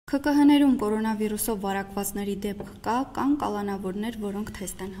ՔԿՆ-ում կորոնավիրուսով վարակվածների դեպք կան կալանավորներ, որոնք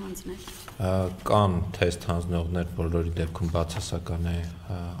թեստ են հանձնել։ Կան թեստ հանձնողներ, բոլորի դեպքում բացասական է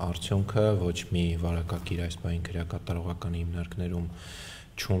արդյունքը, ոչ մի վարակակիր այս բային քրեակատարողական հիմնարկներում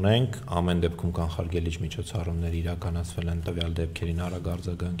չունենք, ամեն դեպքում կանխարգելիչ միջոցառումներ իրականացվել են տվյալ դեպքերին արագ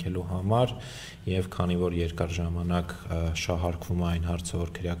արձագանքելու համար եւ քանի որ երկար ժամանակ շահարկվում է այն հարցը,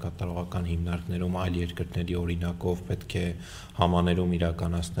 որ քրեակատարողական հիմնարկներում այլ երկրների օրինակով պետք է համաներում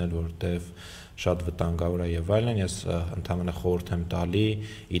իրականացնել, որտեղ շատ վտանգավոր է եւ այլն, ես ընդհանրապես խորհուրդ եմ տալի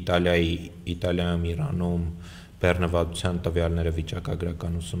Իտալիայում, Իրանում բեռնվածության տվյալները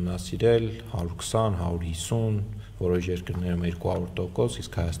վիճակագրական ուսումնասիրել 120, 150, որոշ երկրներում 200%,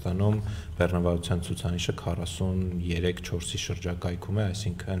 իսկ Հայաստանում բեռնվածության ցուցանիշը 43-4-ի շրջակայքում է,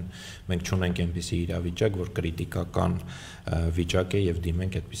 այսինքն մենք չունենք այնպիսի իրավիճակ, որ կրիտիկական վիճակ է եւ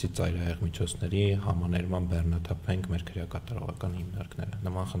դիմենք այդպիսի ծայրահեղ միջոցների համաներման բեռնաթափենք մեր քրեակատարողական հիմնարկները։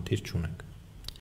 Նման խնդիր չունենք։